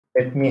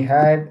Let me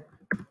add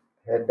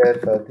header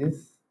for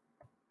this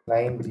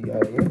line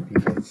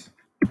GRAPH.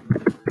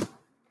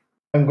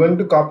 I'm going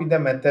to copy the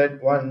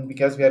method 1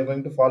 because we are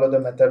going to follow the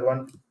method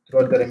 1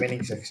 throughout the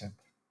remaining section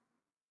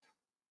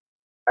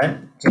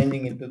and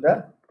changing into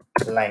the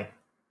line.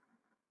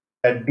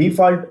 The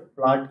default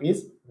plot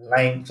is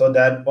line, so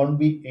there won't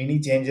be any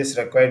changes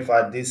required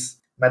for this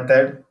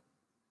method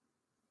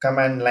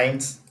command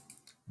lines,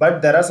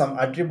 but there are some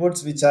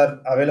attributes which are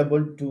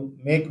available to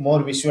make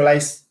more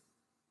visualize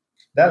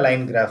the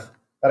line graph.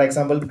 For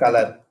example,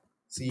 color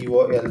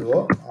COLOR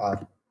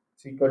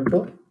is equal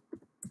to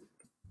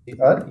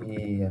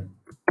CREAN.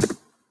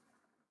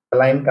 The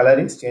line color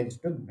is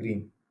changed to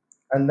green.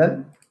 And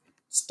then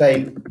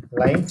style,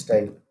 line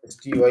style,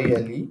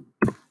 STYLE,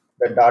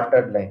 the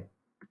dotted line.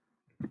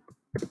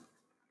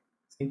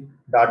 See,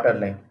 dotted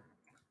line.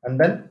 And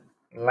then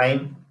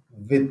line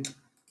width,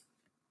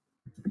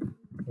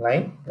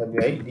 line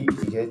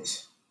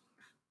WIDTH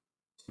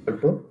equal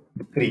to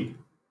 3.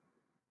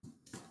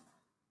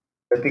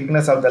 The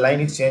thickness of the line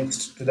is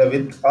changed to the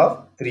width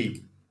of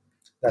 3.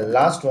 The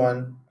last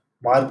one,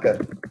 marker.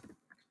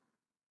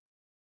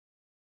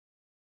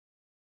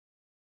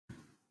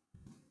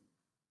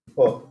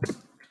 Oh,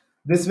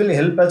 this will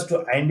help us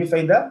to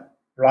identify the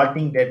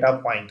plotting data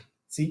point.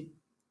 See,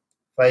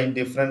 5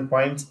 different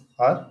points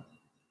are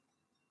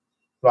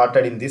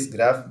plotted in this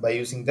graph by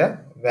using the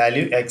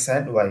value x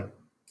and y.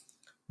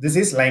 This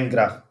is line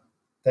graph.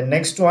 The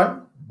next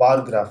one,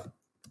 bar graph.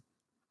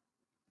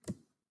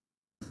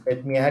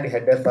 Let me add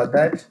header for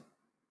that.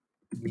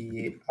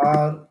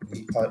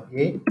 BARGRAPH.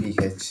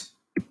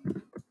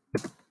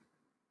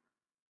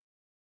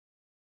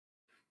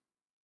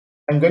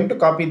 I'm going to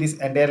copy this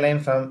entire line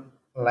from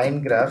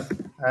line graph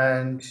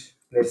and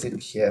place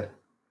it here.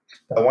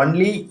 The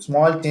only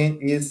small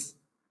change is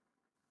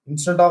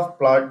instead of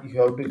plot,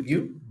 you have to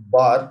give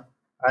bar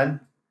and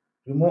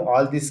remove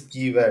all this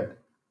keyword.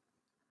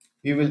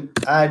 We will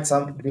add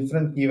some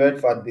different keyword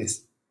for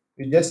this.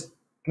 You just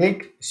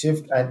click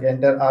shift and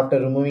enter after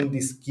removing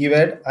this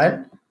keyword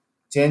and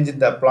change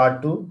the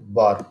plot to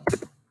bar.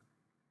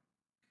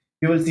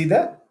 You will see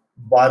the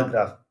bar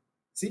graph.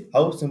 See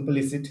how simple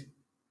is it?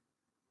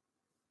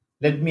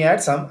 Let me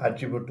add some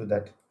attribute to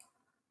that.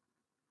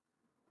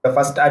 The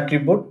first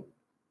attribute,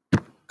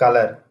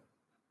 color,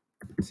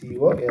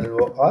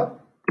 COLOR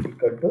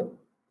equal to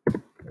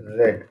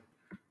red.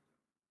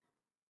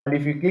 And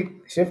if you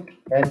click shift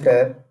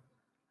enter,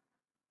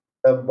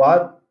 the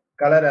bar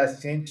color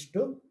has changed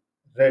to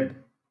red.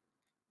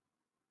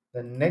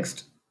 The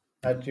next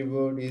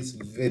attribute is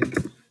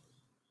width.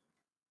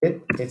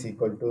 Width is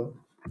equal to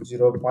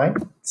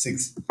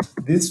 0.6.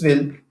 This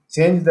will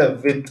change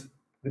the width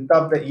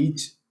of the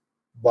each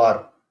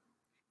bar.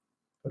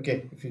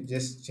 Okay, if you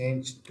just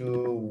change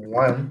to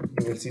 1,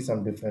 you will see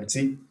some difference.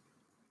 See,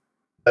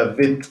 the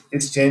width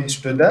is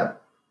changed to the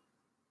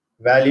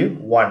value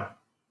 1.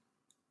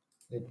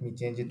 Let me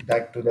change it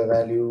back to the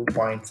value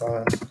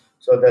 0.7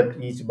 so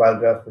that each bar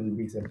graph will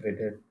be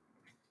separated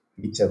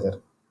each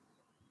other.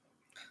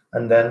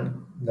 And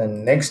then the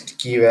next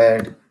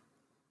keyword,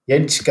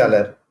 edge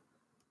color,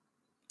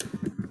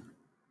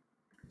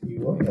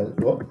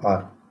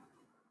 COLOR,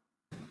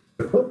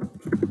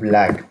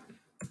 black.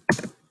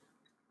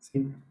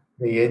 See,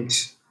 the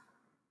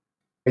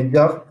edge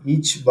of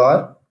each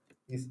bar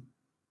is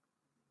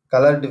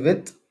colored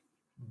with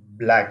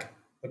black.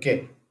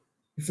 Okay,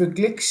 if you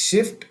click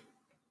shift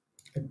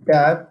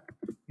tab,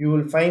 you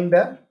will find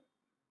the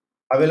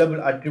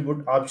available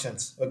attribute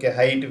options. Okay,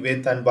 height,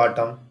 width and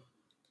bottom.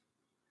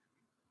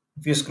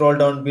 If you scroll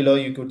down below,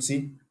 you could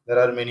see there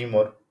are many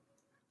more.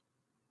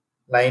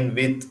 Line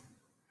width,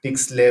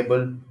 text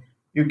label.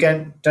 You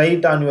can try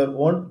it on your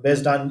own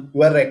based on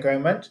your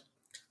requirement,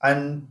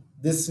 and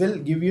this will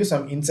give you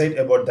some insight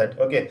about that.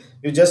 Okay,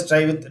 you just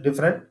try with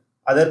different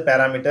other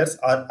parameters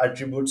or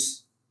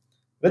attributes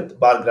with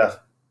bar graph.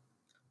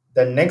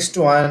 The next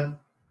one,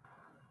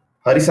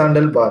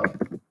 horizontal bar,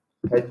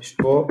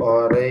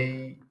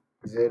 HORIZON,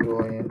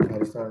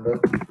 horizontal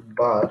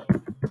bar.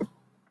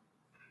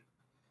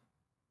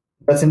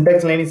 The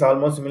syntax line is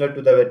almost similar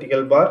to the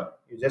vertical bar.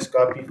 You just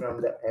copy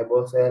from the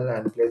above cell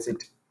and place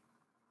it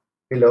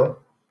below,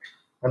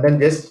 and then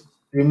just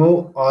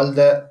remove all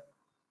the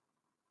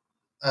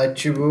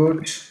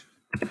attributes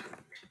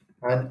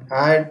and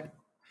add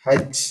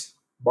H,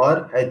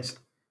 bar H,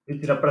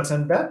 which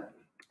represent the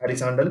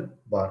horizontal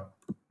bar.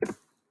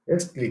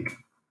 Just click.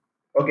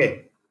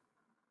 Okay.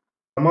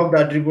 Some of the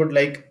attribute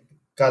like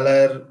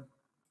color,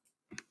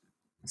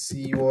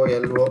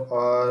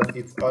 COLOR,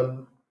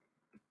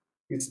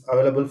 it's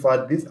available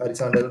for this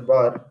horizontal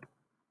bar,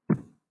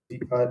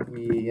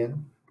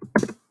 GREN.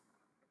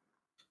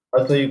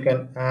 Also, you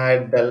can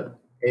add the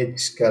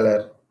edge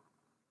color.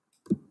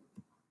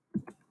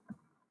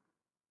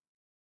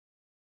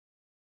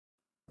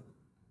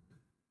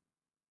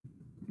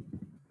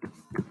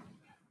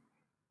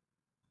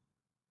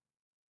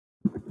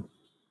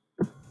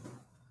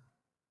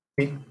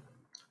 See,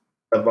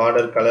 the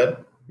border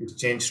color is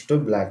changed to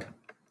black.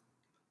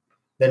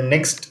 The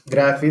next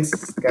graph is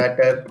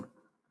scatter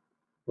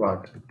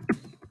plot.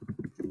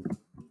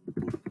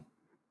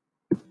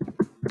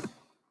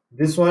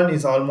 This one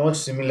is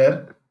almost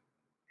similar.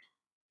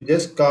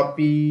 Just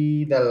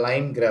copy the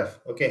line graph.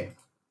 Okay,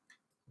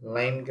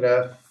 line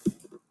graph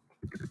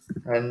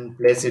and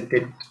place it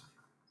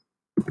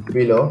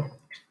below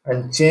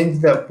and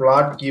change the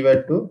plot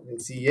keyword to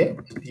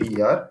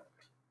CATER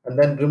and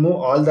then remove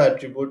all the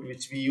attribute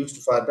which we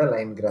used for the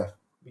line graph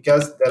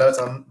because there are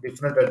some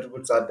different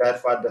attributes are there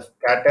for the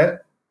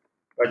scatter,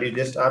 but you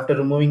just after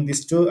removing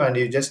these two and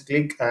you just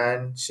click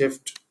and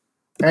shift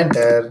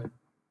enter.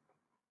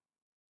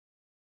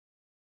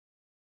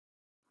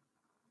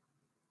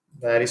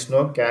 There is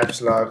no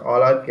caps lock,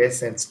 all are case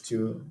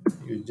sensitive.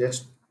 You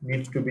just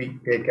need to be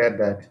take care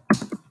that.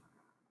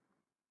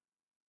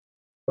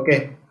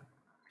 Okay,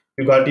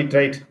 you got it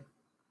right.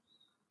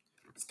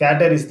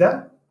 Scatter is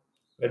the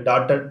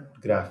dotted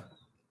graph.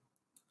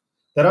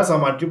 There are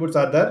some attributes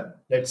are there.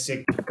 Let's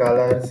check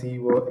color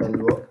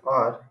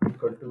COLOR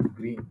equal to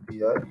green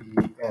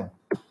GREEN,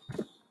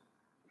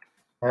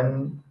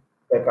 and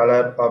the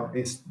color of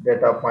this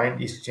data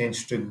point is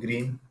changed to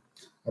green,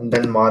 and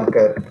then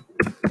marker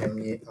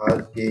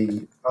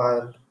MARKER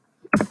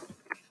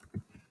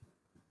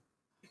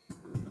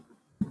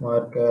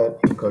marker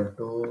equal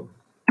to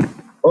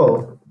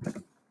oh,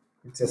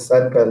 it's a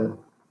circle.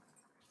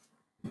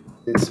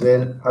 This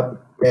will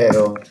up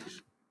arrow.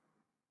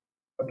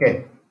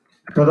 Okay,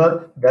 so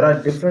that there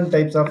are different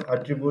types of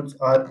attributes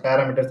or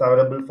parameters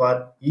available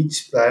for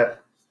each plot.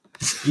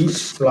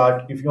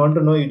 If you want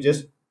to know, you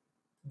just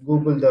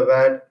Google the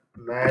word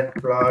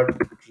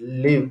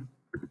Matplotlib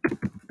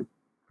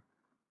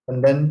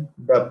and then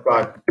the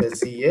plot,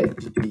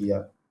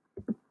 SCATTER,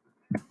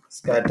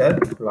 scatter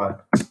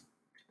plot.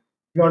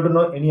 If you want to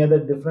know any other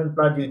different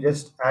plot, you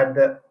just add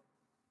the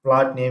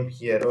plot name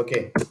here.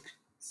 Okay,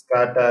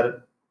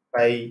 scatter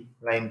pie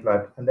line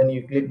plot, and then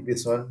you click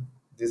this one.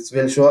 This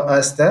will show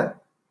us the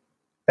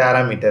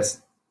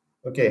parameters.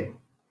 Okay,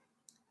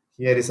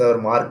 here is our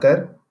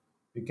marker.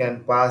 You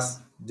can pass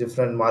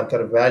different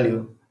marker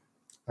value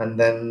and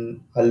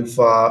then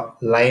alpha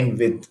line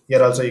width.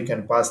 Here also you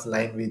can pass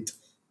line width,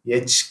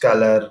 edge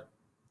color.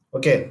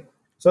 Okay,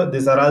 so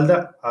these are all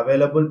the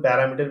available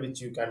parameter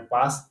which you can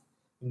pass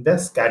in the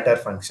scatter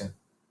function.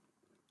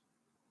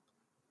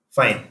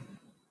 Fine.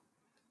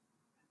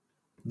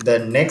 The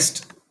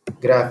next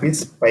graph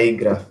is pie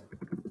graph.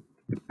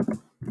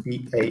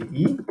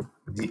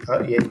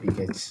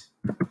 PIEGRAPH.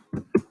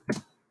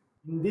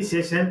 In this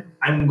session,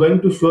 I'm going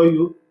to show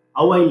you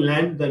how I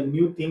learned the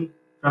new thing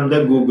from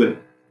the Google,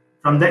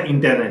 from the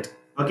internet.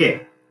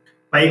 Okay,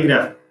 pie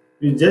graph.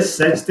 You just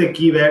search the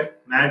keyword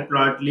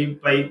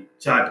Matplotlib pie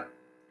chart.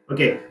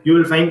 Okay, you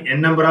will find n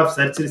number of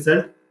search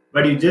results,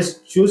 but you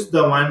just choose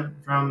the one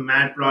from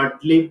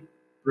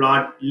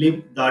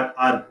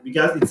Matplotlib.pyplot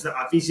because it's the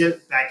official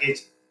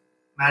package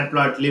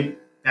Matplotlib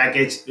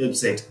package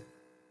website.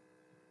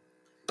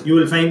 You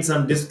will find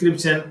some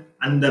description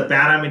and the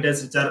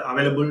parameters which are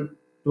available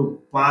to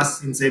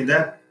pass inside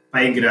the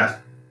pie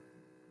graph.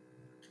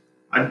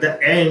 At the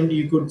end,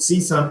 you could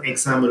see some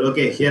example.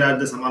 Okay, here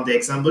are some of the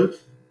example.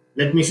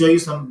 Let me show you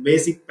some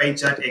basic pie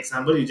chart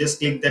example. You just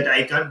click that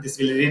icon. This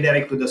will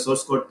redirect to the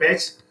source code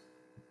page.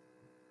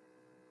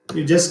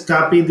 You just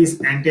copy this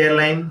entire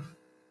line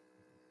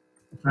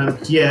from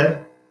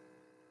here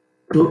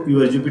to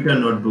your Jupyter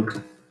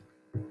notebook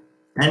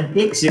and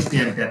click shift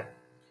enter.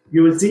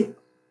 You will see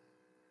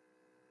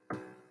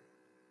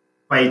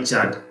pie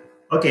chart.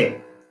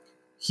 Okay,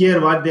 here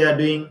what they are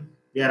doing,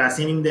 they are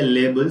assigning the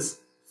labels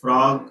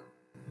frog,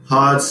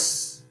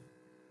 horse,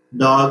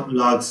 dog,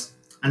 logs,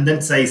 and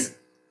then size.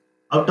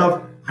 Out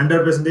of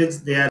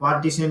 100%, they are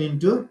partitioned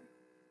into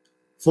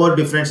 4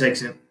 different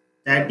sections.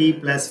 30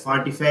 plus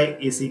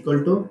 45 is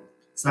equal to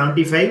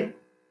 75,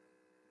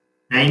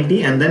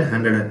 90, and then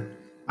 100.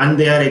 And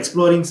they are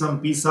exploring some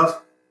piece of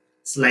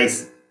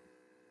slice.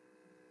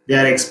 They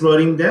are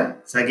exploring the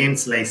second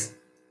slice.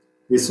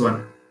 This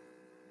one.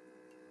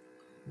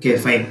 Okay,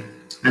 fine.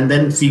 And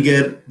then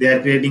figure, they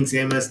are creating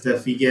same as the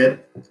figure,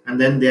 and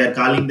then they are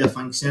calling the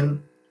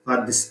function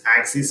for this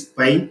axis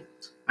pi,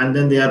 and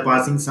then they are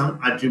passing some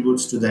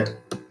attributes to that.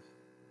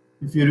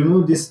 If you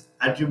remove this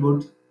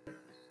attribute,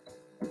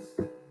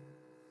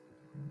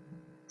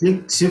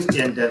 click shift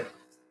enter,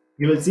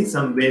 you will see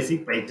some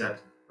basic pie chart.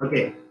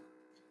 Okay,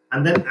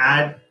 and then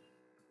add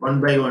one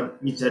by one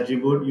each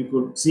attribute. You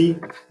could see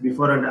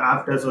before and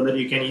after so that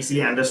you can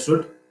easily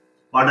understood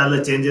what are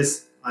the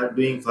changes are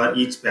doing for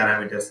each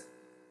parameters.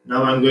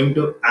 Now I'm going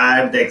to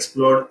add the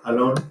explode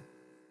alone.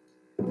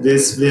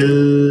 This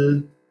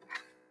will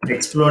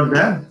explode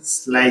the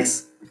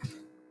slice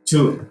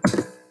 2,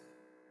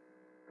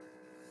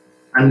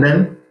 and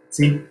then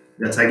see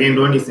the second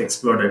one is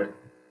exploded,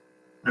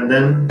 and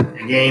then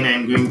again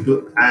I'm going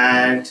to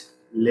add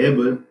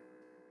label.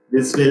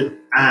 This will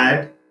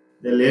add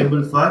the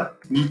label for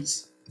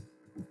each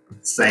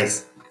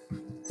size.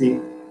 See,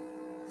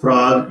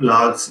 frog,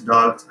 logs,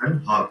 dogs,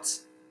 and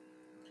hogs.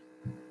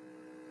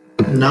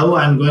 Now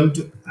I'm going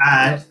to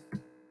add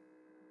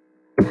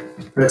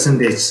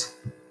percentage.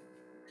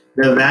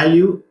 The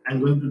value I'm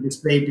going to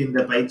display it in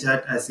the pie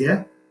chart as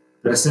a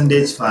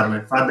percentage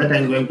format. For that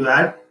I'm going to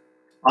add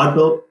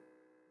auto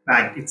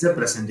pack. It's a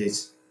percentage.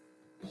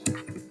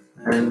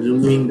 And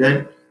removing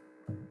that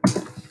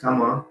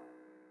comma.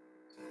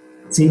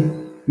 See,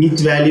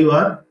 each value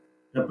are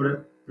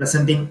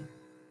representing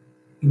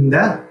in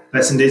the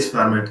percentage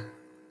format.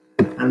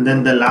 And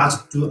then the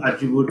last two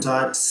attributes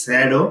are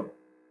shadow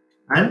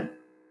and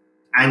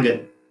angle.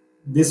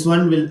 This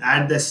one will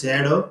add the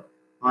shadow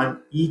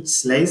on each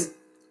slice,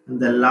 and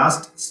the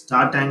last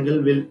start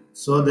angle will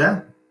show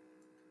the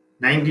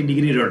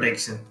 90-degree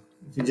rotation.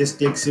 If you just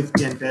take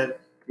shift enter,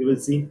 you will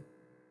see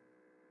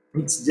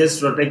it's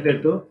just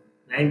rotated to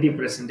 90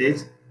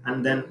 percentage,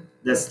 and then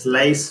the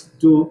slice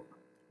 2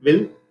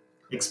 will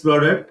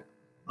exploded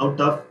out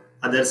of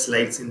other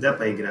slides in the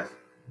pie graph.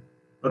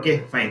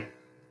 Okay, fine.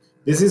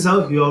 This is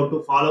how you have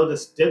to follow the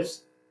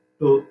steps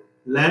to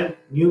learn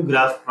new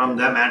graph from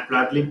the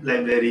Matplotlib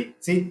library.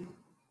 See,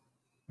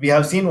 we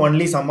have seen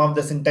only some of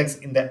the syntax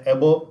in the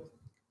above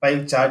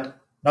pie chart.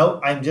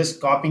 Now I'm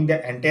just copying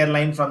the entire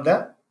line from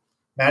the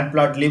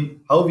Matplotlib,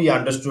 how we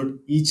understood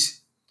each.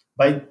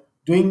 By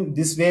doing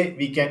this way,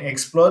 we can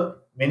explore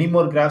many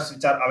more graphs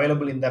which are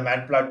available in the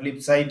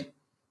Matplotlib site.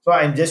 So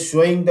I'm just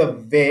showing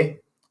the way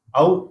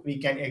how we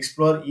can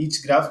explore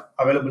each graph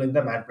available in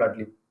the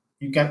Matplotlib.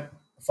 You can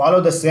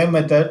follow the same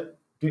method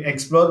to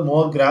explore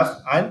more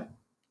graphs and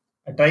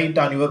try it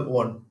on your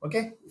own.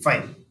 Okay,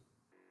 fine.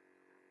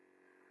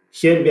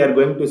 Here we are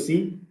going to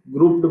see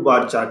grouped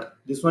bar chart.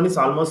 This one is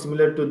almost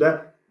similar to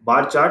the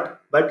bar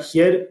chart, but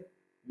here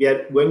we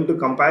are going to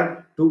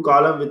compare two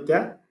column with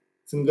a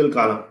single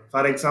column.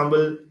 For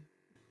example,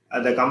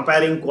 the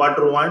comparing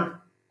quarter 1,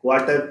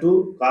 quarter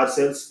 2 car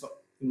sales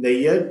in the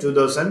year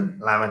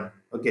 2011.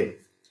 Okay,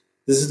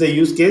 this is the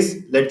use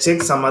case. Let's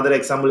check some other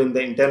example in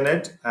the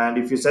internet, and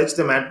if you search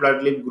the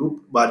Matplotlib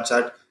group bar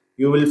chart,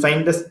 you will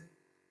find the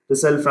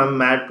result from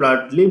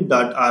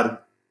matplotlib.org.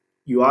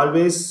 You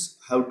always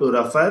have to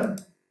refer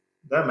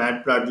the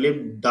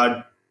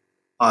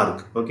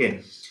matplotlib.org.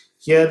 Okay,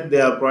 here they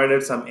have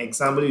provided some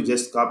example. You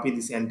just copy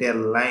this entire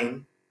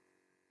line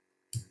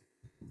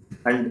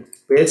and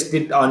paste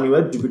it on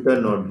your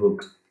Jupyter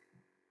notebook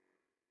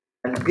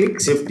and click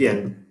shift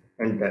and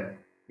enter.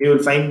 You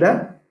will find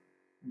the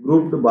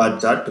grouped bar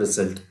chart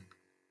result.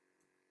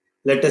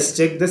 Let us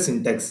check the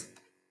syntax.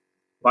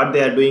 What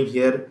they are doing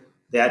here,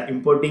 they are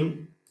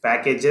importing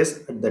packages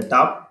at the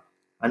top,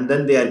 and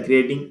then they are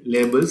creating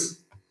labels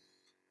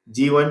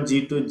G1,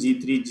 G2,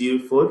 G3,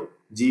 G4,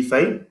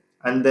 G5,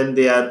 and then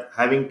they are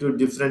having two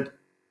different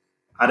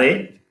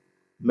array,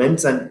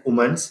 men's and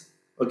women's.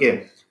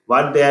 Okay,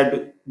 what they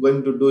are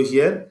going to do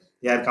here,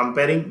 they are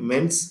comparing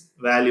men's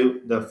value,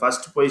 the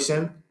first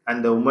position,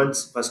 and the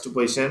women's first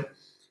position,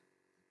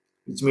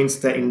 which means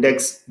the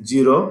index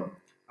 0,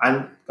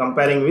 and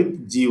comparing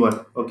with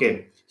G1.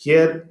 Okay,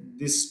 here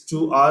these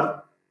two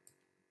are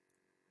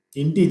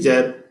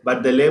integer,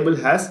 but the label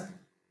has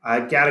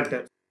a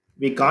character.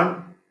 We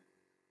can't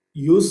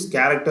use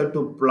character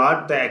to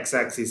plot the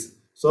x-axis.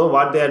 So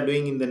what they are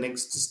doing in the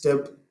next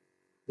step,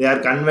 they are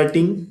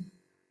converting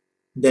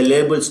the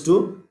labels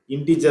to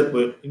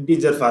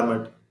integer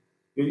format.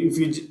 If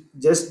you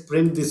just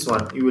print this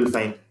one, you will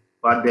find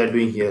what they are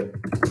doing here.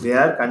 They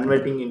are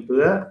converting into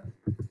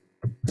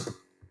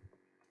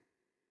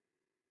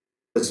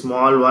the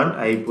small one.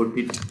 I put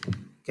it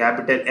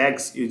capital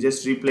X. You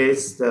just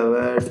replace the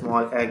word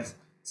small x.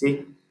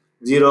 See,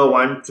 0,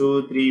 1,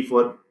 2, 3,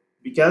 4.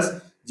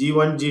 Because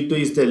G1, G2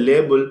 is the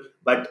label,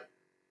 but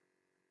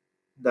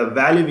the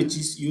value which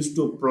is used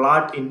to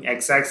plot in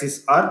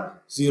x-axis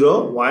are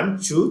 0,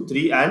 1, 2,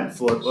 3, and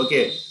 4.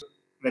 Okay,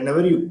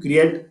 whenever you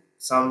create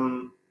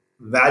some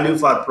value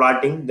for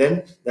plotting,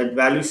 then that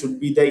value should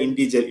be the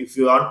integer. If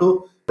you want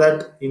to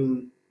that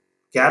in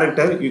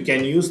character, you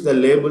can use the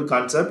label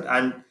concept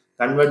and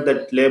convert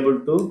that label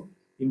to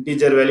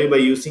integer value by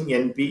using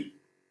np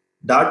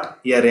dot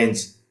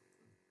arrange,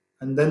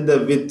 and then the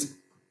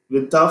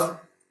width of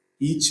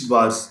each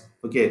bars.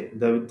 Okay,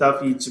 the width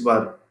of each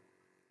bar.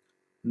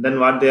 Then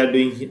what they are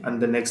doing on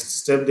the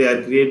next step, they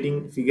are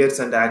creating figures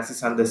and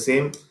axes on the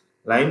same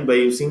line by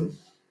using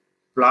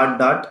plot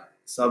dot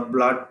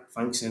subplot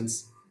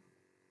functions,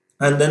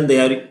 and then they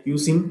are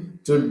using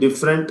two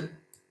different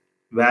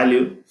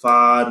value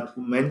for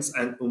men's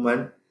and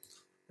women,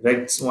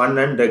 regs 1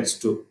 and regs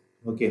 2.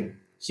 Okay,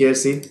 here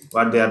see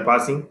what they are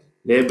passing.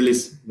 Label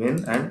is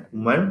men and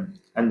woman,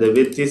 and the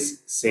width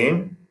is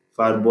same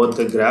for both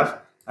the graph,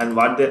 and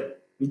what the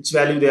which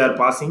value they are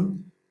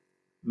passing,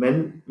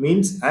 men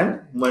means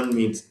and woman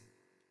means.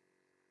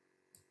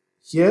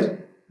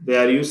 Here they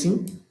are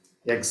using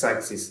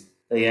x-axis.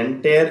 The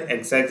entire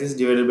x-axis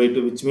divided by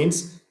 2, which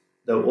means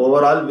the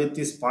overall width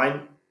is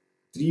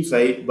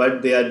 0.35,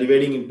 but they are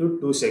dividing into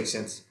two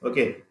sections.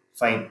 Okay,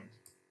 fine.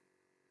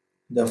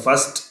 The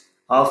first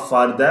half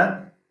for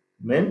the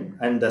men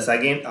and the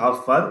second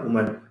half for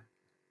women.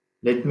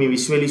 Let me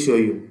visually show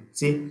you.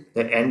 See,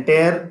 the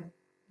entire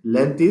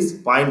length is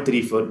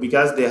 0.34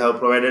 because they have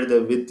provided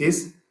the width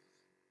is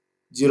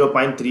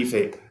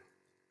 0.35.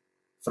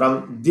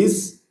 From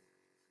this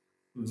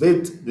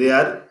with they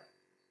are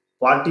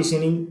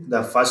partitioning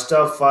the first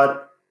half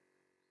for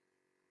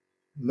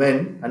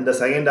men and the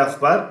second half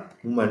for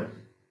women.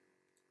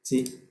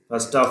 See,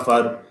 first half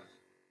for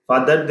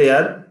that they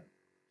are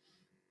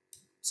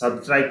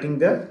subtracting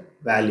the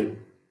value.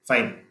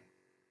 Fine.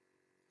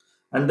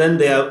 And then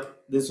they have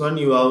this one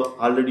you have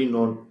already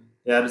known.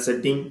 They are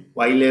setting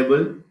y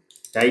label,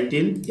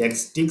 title,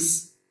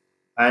 xticks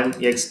and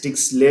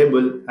xticks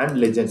label and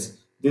legends.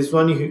 This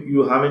one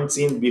you haven't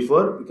seen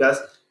before because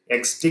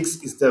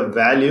xticks is the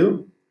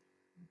value.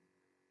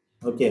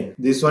 Okay,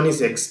 this one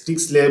is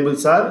xticks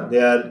labels are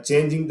they are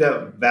changing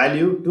the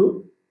value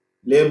to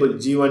label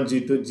g1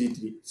 g2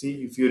 g3.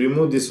 See, if you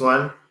remove this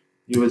one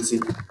you will see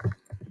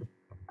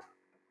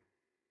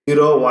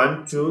 0,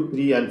 1, 2,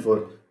 3, and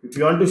 4. If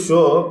you want to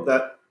show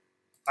the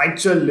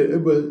actual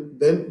label,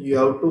 then you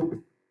have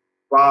to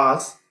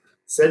pass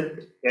set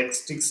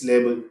xticks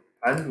label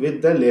and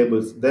with the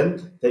labels.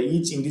 Then the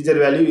each integer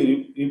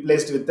value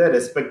replaced with the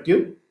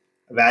respective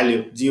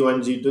value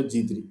g1, g2,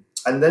 g3.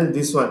 And then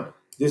this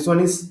one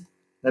is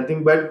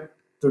nothing but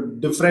to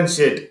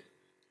differentiate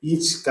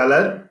each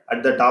color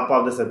at the top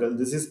of the circle.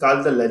 This is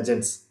called the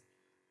legends.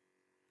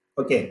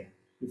 Okay,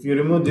 if you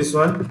remove this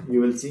one, you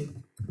will see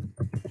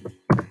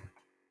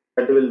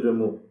that will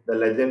remove the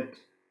legend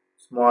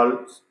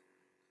small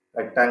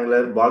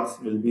rectangular box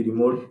will be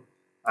removed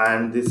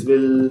and this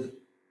will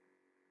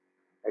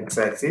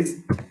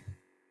x-axis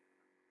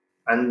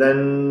and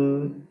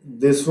then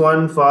this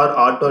one for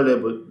auto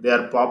label they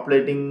are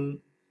populating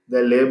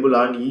the label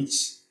on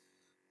each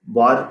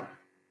bar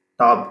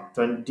top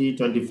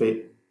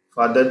 2025.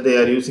 For that they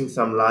are using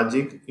some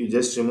logic. You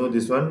just remove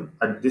this one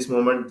at this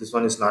moment. This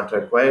one is not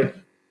required.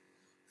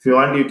 If you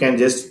want you can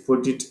just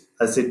put it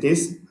as it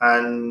is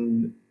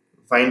and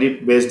find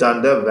it based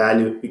on the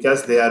value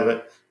because they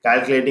are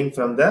calculating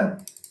from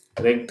the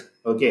rect.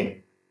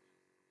 Okay,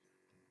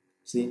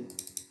 see,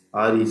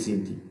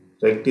 rect.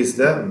 Rect is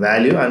the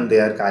value and they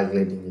are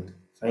calculating it.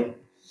 Fine,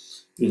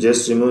 you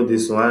just remove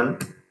this one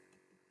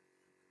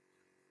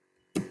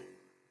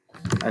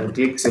and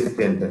click shift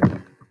enter.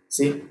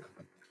 See,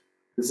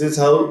 this is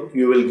how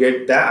you will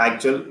get the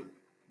actual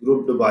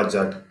grouped bar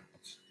chart.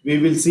 We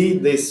will see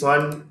this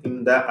one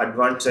in the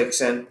advanced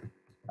section.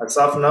 As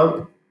of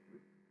now,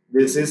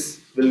 this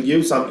is will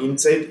give some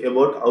insight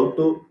about how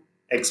to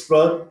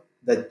explore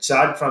the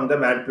chart from the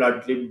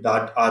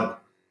matplotlib.org.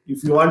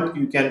 If you want,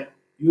 you can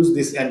use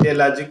this entire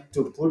logic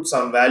to put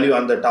some value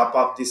on the top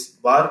of this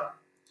bar.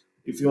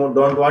 If you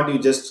don't want, you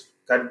just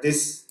cut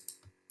this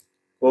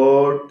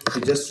code.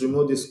 You just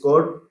remove this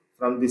code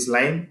from this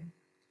line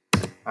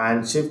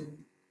and shift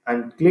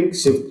and click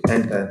shift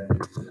enter.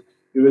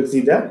 You will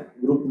see the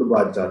grouped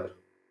bar chart.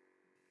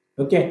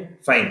 Okay,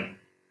 fine.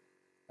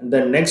 And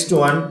the next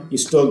one,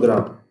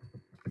 histogram.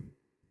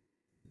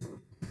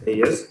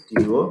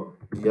 Histogram.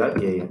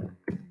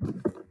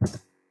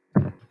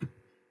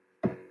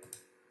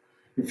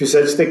 If you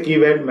search the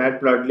keyword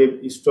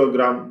matplotlib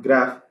histogram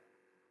graph,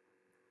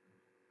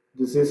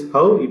 this is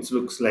how it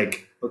looks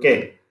like.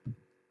 Okay.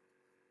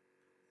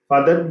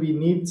 For that we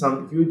need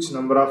some huge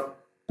number of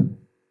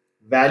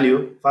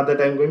value. For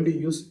that I'm going to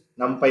use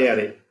numpy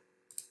array.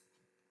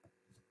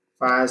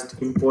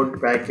 Fast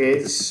import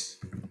package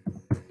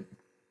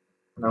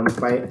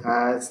numpy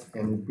as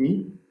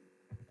np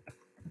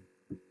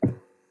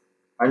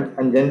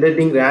and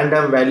generating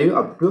random value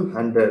up to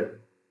 100.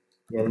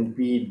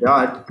 np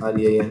dot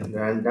ran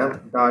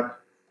random dot.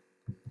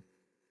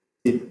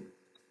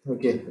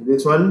 Okay,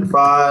 this one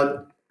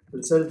for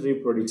result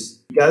reproduce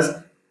because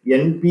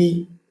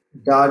np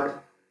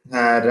dot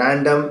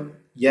random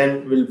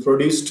n will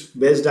produced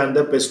based on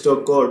the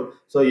pesto code.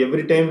 So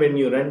every time when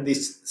you run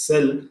this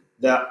cell,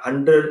 the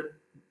 100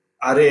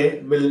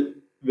 array will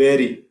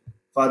vary.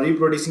 For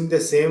reproducing the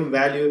same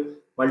value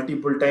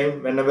multiple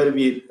time whenever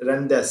we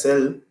run the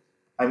cell,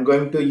 I'm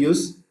going to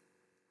use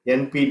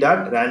np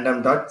dot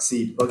random dot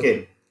seed.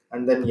 Okay,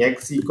 and then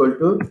x equal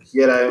to,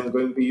 here I am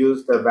going to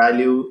use the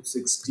value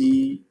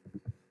 60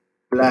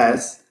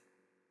 plus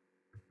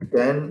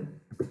 10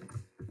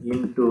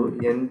 into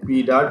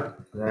np dot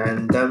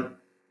random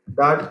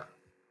dot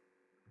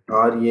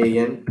ran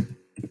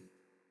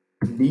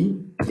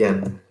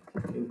dn.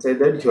 Inside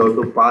that you have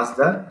to pass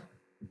the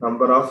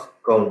number of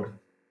count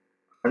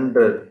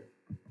 100.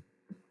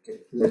 Okay,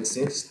 let's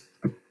change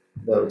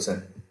the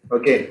outside.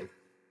 Okay,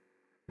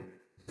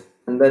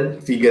 and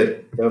then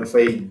figure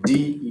fig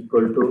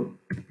equal to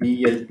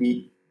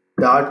plt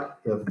dot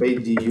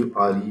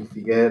figure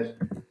figure.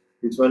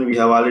 This one we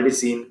have already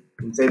seen.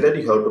 Inside that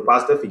you have to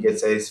pass the figure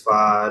size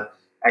for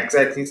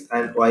x-axis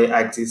and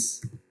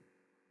y-axis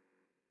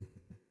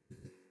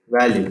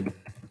value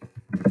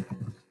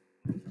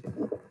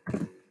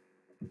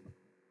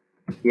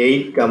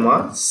 8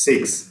 comma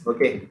 6.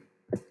 Okay,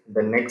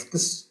 the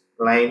next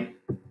line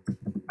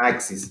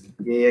axis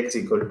ax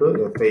equal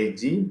to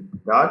fig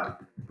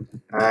dot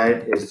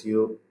add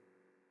sub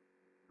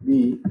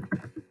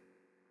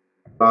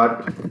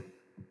dot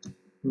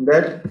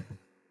that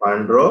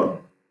one row,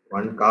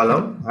 one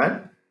column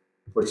and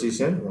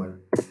position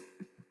 1.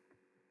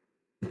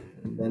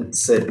 and then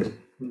set.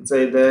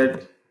 Inside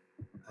that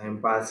I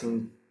am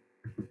passing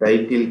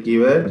title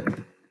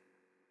keyword,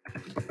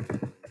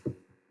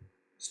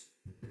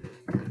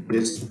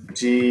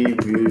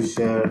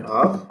 distribution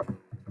of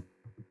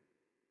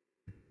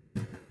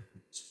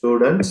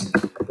students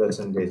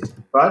percentage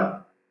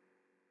for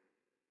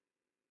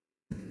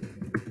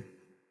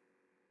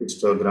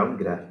histogram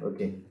graph.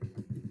 Okay,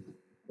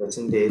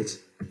 percentage,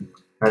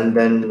 and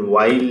then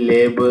y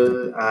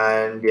label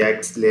and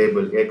x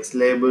label. X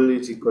label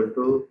is equal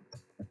to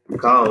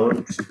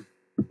count,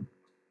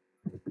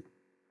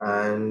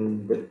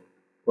 and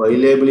y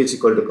label is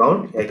equal to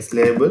count. X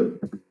label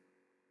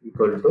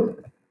equal to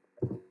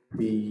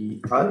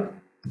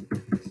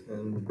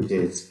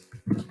percentage,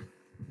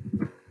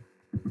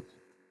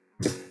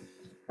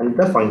 and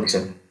the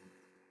function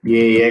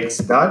ax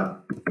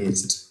dot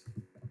ist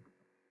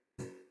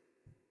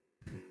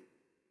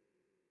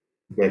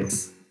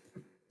x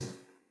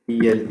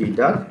plt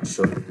dot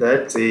show.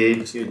 That's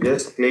it. You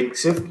just click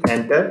shift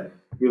enter.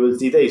 You will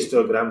see the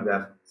histogram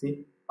graph.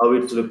 See how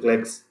it looks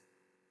like.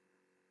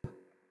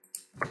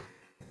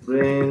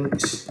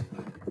 Print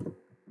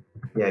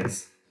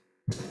x.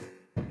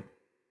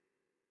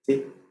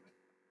 See,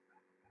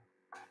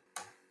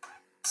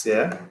 it's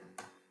a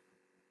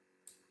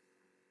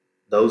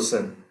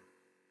 1000.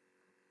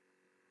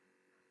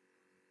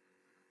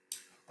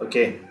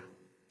 Okay.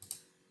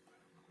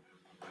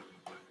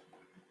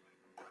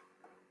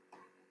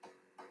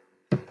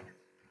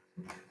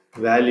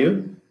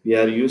 Value we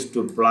are used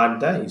to plot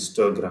the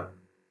histogram.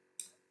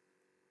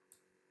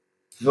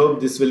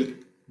 Hope this will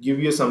give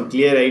you some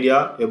clear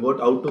idea about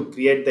how to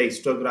create the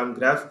histogram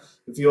graph.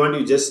 If you want,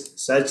 you just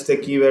search the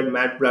keyword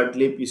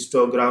Matplotlib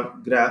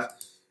histogram graph.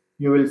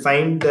 You will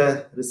find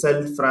the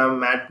result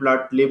from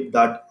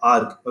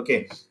matplotlib.org.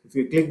 Okay, if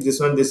you click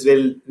this one, this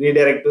will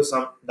redirect to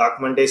some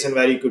documentation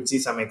where you could see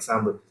some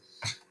example.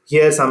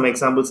 Here some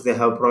examples they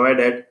have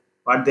provided.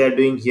 What they are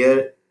doing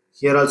here,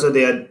 here also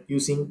they are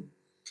using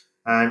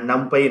and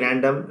numpy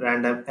random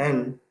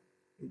n.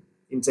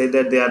 Inside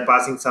that they are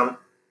passing some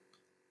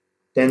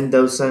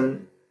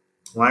 10,000,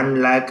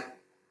 1 lakh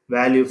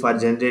value for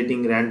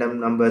generating random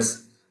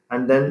numbers,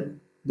 and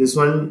then this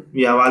one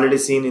we have already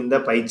seen in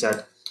the pie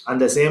chart. On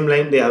the same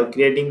line they are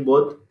creating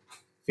both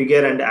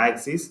figure and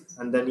axis,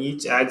 and then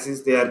each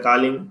axis they are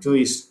calling to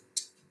is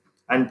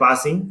and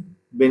passing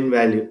bin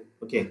value.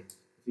 Okay,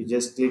 if you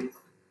just click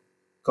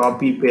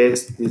copy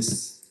paste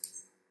this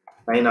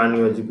line on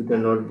your Jupyter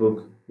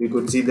notebook, you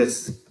could see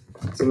this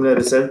similar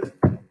result.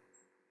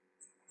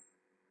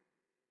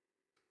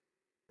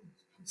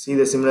 See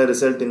the similar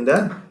result in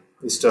the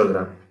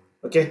histogram.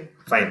 Okay,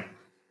 fine.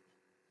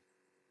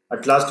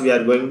 At last we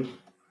are going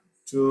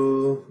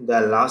to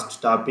the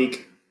last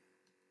topic.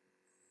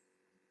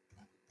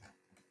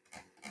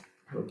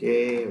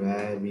 Okay,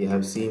 where we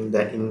have seen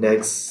the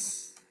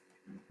index.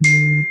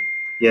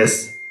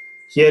 Yes,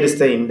 here is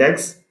the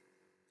index.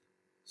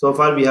 So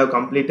far we have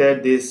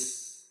completed this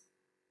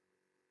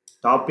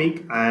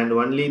topic and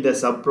only the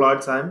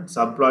subplots and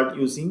subplot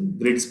using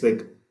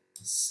GridSpec.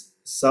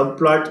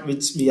 Subplot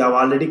which we have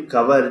already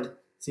covered.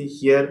 See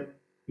here,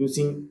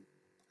 using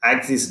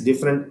axis,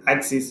 different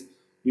axis,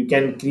 you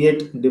can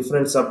create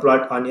different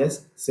subplot on a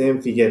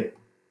same figure.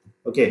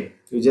 Okay,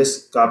 you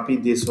just copy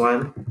this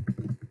one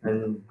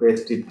and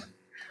paste it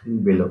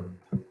in below.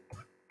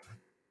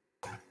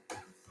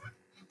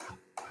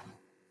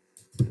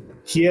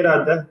 Here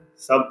are the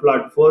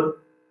subplot for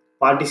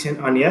partition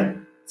on a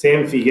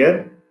same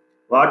figure.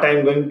 What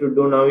I'm going to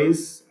do now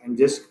is I'm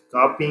just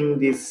copying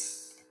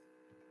this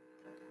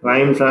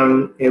line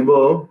from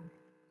above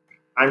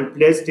and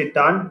placed it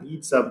on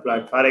each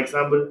subplot. For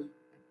example,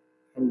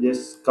 and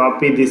just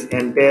copy this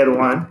entire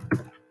one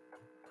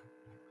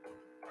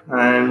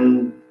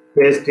and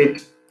paste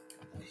it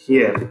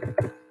here,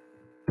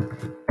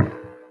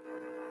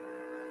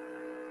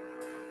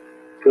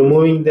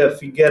 removing the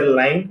figure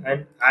line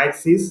and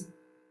axis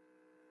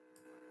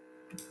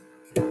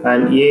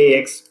and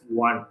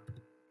ax1.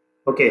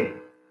 Okay,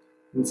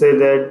 inside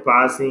that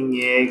passing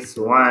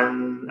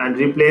ax1 and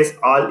replace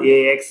all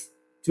ax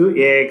to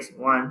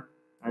ax1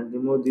 and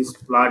remove this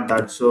plot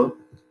dot show.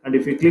 And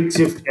if you click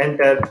shift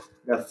enter,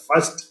 the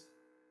first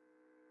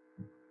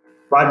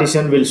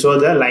partition will show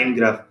the line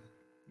graph.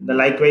 The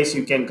likewise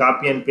you can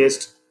copy and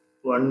paste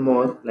one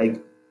more like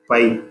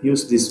pie.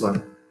 Use this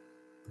one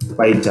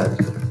pie chart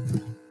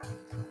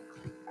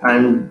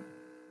and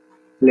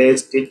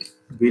placed it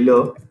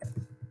below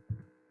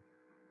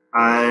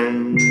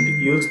and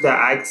use the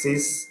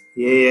axis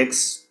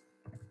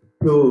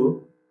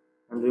ax2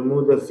 and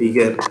remove the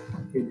figure.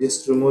 You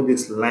just remove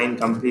this line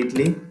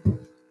completely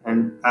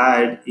and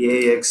add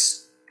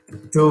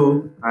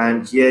ax2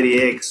 and here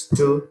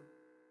ax2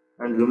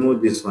 and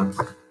remove this one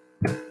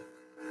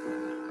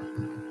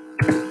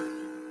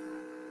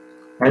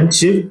and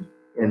shift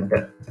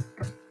enter.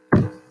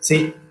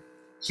 See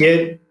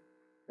here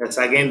the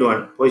second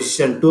one,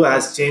 position 2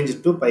 has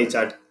changed to pie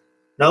chart.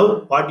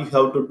 Now what you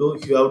have to do,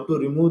 you have to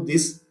remove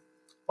this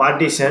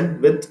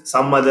partition with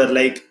some other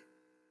like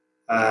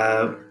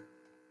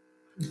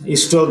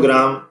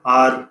histogram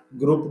or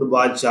grouped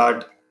bar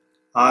chart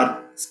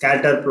or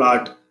scatter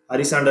plot,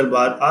 horizontal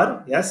bar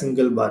or a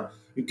single bar.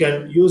 You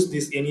can use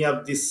this any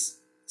of this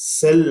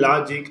cell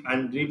logic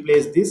and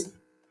replace this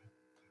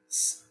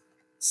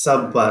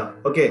sub bar.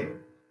 Okay.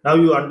 Now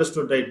you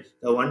understood, right?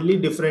 The only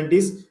different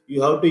is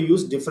you have to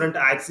use different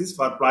axes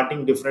for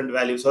plotting different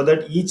values so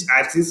that each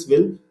axis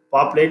will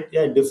populate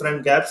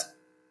different gaps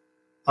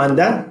on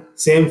the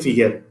same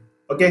figure.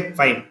 Okay,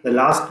 fine. The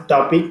last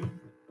topic,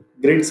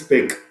 grid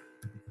spec.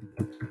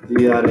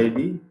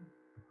 GRID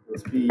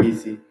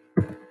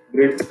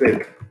grid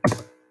spec.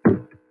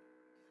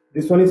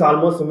 This one is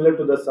almost similar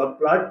to the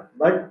subplot,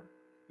 but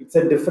it's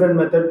a different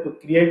method to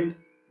create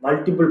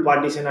multiple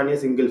partition on a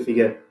single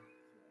figure.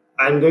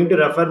 I'm going to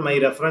refer my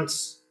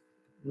reference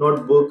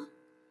notebook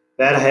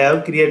where I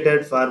have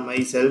created for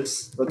myself.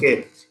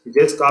 Okay, you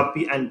just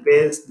copy and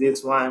paste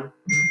this one.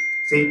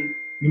 See,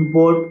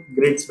 import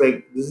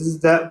GridSpec. This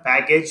is the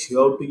package you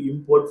have to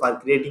import for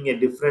creating a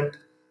different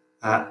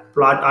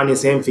plot on a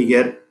same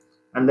figure.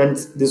 And then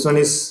this one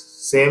is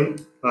same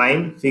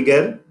line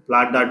figure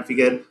plot dot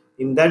figure.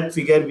 In that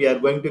figure, we are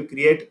going to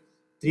create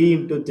 3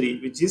 into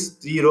 3, which is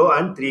 3 row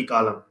and 3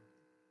 column.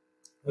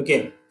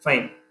 Okay,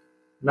 fine.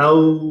 Now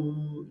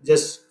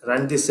just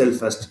run this cell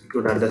first. You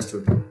could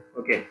understood.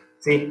 Okay,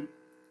 see,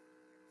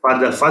 for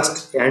the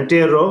first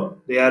entire row,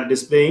 they are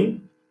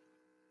displaying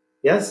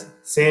yes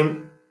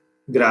same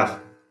graph.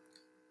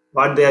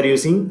 What they are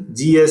using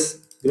GS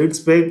grid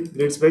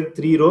spec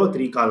 3 row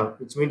 3 column,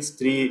 which means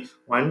 3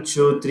 1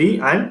 2 3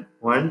 and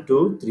 1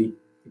 2 3.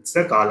 It's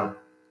the column.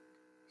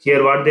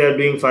 Here what they are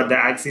doing for the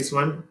axis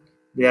one,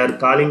 they are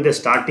calling the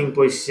starting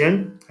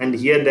position, and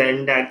here the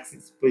end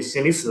axis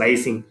position is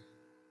slicing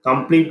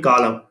complete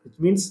column, which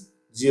means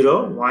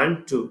 0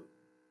 1 2.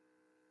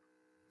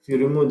 If you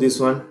remove this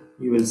one,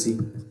 you will see.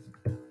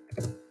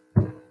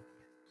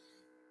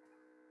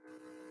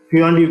 If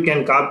you want, you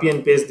can copy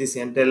and paste this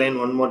entire line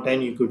one more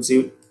time. You could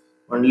see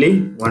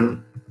only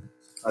one,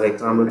 for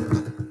example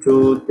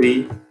 2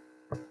 3.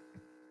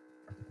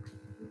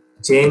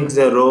 Change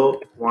the row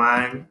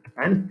 1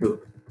 and 2.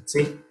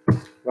 See,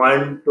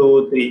 1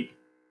 2 3.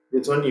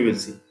 This one you will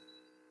see.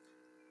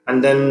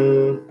 And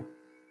then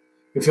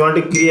if you want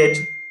to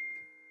create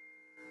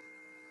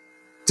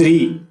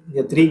the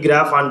three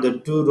graph on the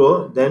 2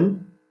 row,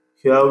 then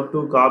you have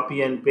to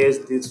copy and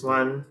paste this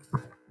one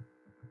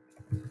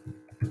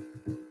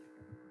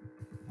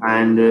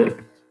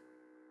and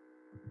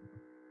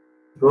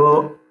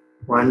row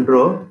 1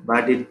 row,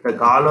 but the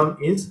column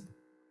is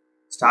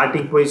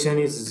starting position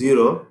is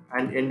 0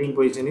 and ending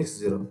position is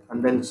 0.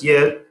 And then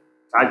here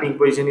starting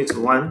position is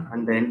 1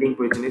 and the ending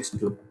position is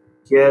 2.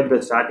 Here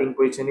the starting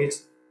position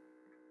is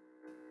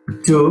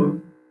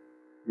 2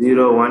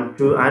 0 1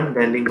 2 and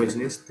the ending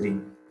position is 3.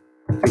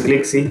 If you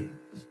click, see,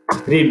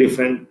 3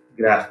 different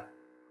graph.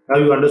 Now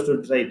you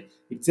understood, right?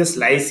 It's a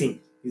slicing.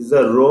 This is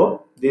a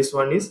row, this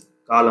one is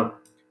column.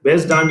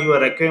 Based on your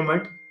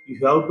requirement,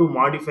 you have to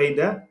modify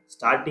the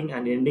starting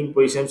and ending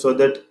position so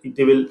that it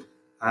will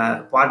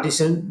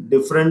partition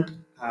different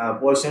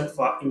portion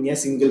for in a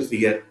single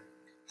figure.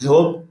 I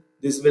hope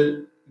this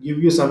will give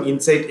you some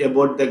insight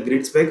about the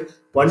grid spec.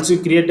 Once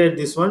you created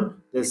this one,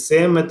 the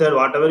same method,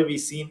 whatever we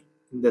seen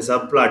in the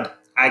subplot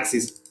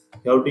axis,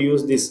 you have to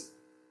use this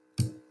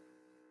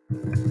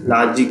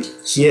logic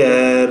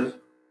here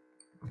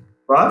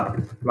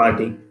for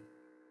plotting.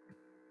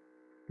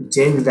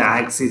 Change the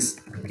axis.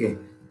 Okay,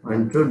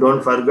 and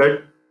don't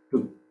forget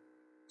to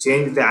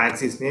change the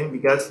axis name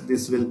because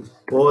this will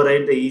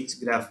override the each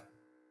graph.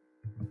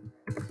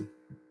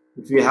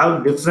 If you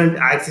have different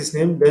axis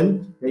name,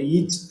 then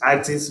each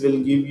axis will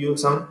give you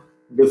some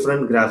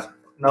different graph.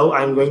 Now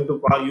I'm going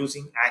to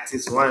using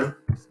axis 1.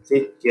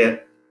 See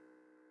here,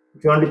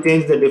 if you want to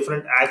change the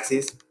different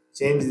axis,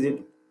 change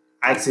the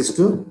axis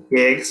to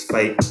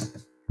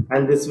AX5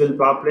 and this will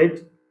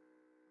populate,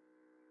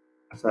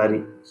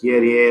 sorry,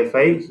 here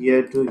A5,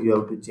 here too you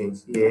have to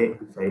change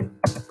A5.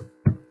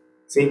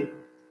 See,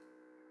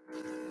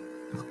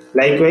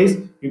 likewise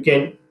you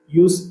can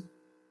use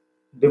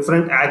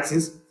different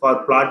axis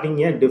for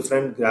plotting a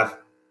different graph.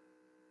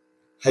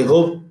 I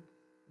hope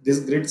this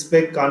grid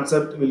spec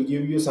concept will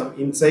give you some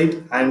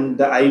insight and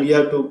the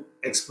idea to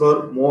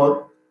explore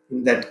more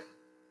in that.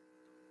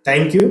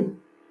 Thank you.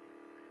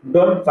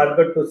 Don't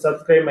forget to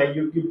subscribe my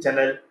YouTube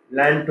channel,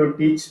 Learn to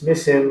Teach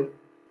Mission.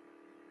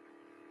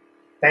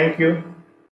 Thank you.